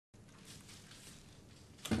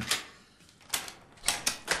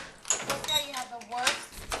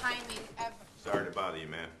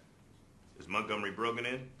Montgomery Brogan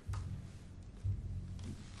in?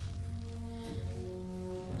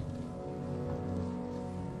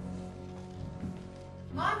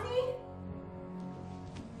 Monty?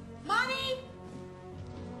 Monty?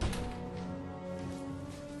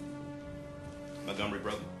 Montgomery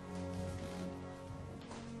Brogan?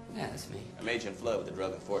 Yeah, that's me. I'm Agent Flood with the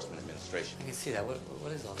Drug Enforcement Administration. I can see that.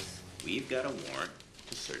 What is all this? We've got a warrant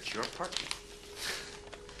to search your apartment.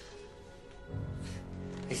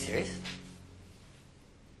 Are you serious?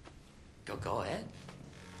 Go ahead.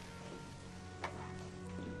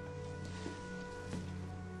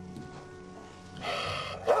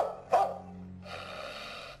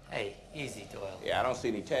 Hey, easy, Doyle. Yeah, I don't see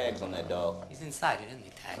any tags on that dog. He's inside. He didn't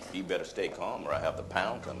need tags. You better stay calm or I have the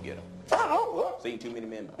pound come get him. Seen too many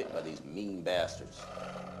men bit by these mean bastards.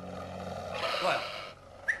 Doyle,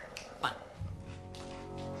 come on.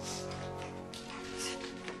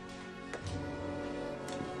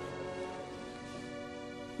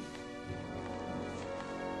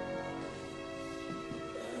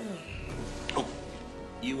 Oh,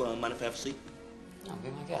 you mind if I have a seat? No, be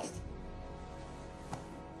my guest.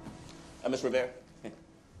 Miss Rivera,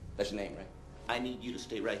 that's your name, right? I need you to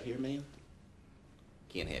stay right here, ma'am.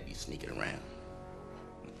 Can't have you sneaking around.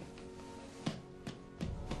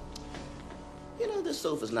 You know, this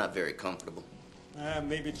sofa's not very comfortable.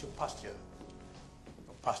 Maybe it's your posture.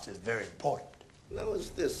 Your posture is very important. No, it's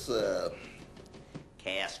this,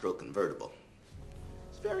 Castro convertible.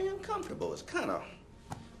 It's very uncomfortable. It's kind of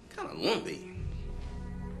lumpy.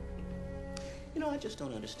 You know, I just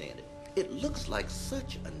don't understand it. It looks like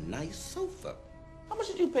such a nice sofa. How much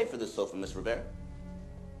did you pay for this sofa, Miss Rivera?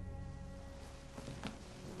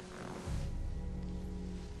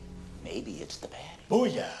 Maybe it's the padding.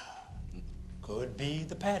 Booyah! Could be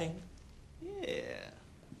the padding. Yeah.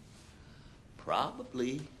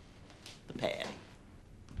 Probably the padding.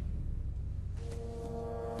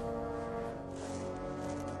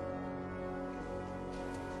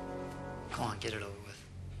 Come on, get it over with.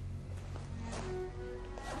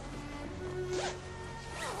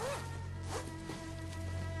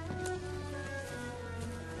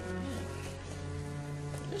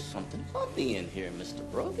 There's something funny in here, Mr.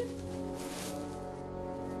 Brogan.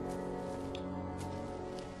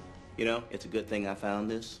 You know, it's a good thing I found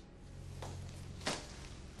this.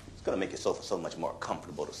 It's gonna make your sofa so much more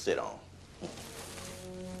comfortable to sit on.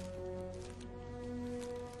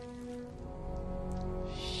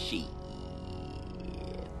 Shit.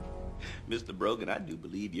 Mr. Brogan, I do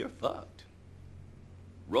believe you're fucked.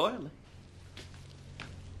 Royally.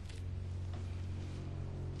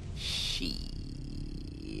 Shit.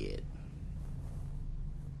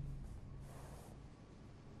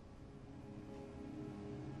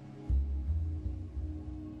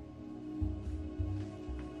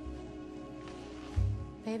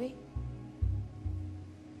 Baby?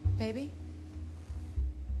 Baby?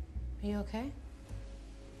 Are you okay?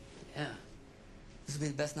 Yeah. This will be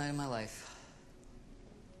the best night of my life.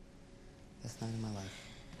 Best night of my life.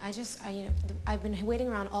 I've been waiting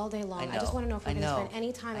around all day long. I just want to know if we can spend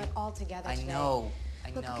any time at all together today. I know.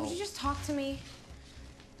 Look, could you just talk to me?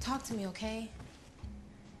 Talk to me, okay?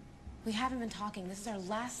 We haven't been talking. This is our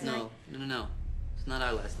last night. No. It's not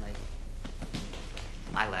our last night.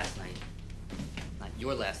 My last night. Not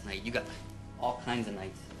your last night. You got all kinds of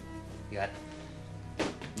nights. You got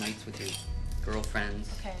nights with your girlfriends.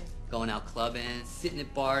 Okay. Going out clubbing, sitting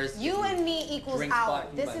at bars. You and me equals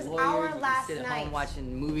out. This is our last night. You sit at night. home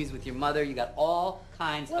watching movies with your mother. You got all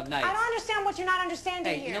kinds of nights. I don't understand what you're not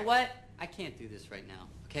understanding here. Hey, you know what? I can't do this right now,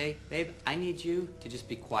 okay? Babe, I need you to just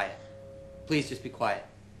be quiet. Please just be quiet.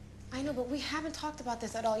 I know, but we haven't talked about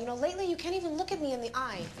this at all. You know, lately you can't even look at me in the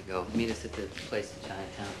eye. I go. Meet us at the place in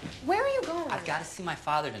Chinatown. Where are you going? I've got to see my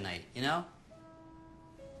father tonight, you know?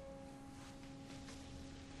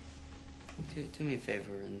 Do me a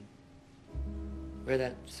favor and wear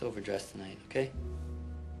that silver dress tonight, okay?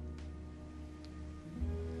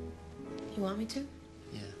 You want me to?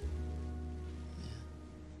 Yeah.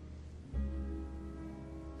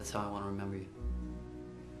 That's how I want to remember you.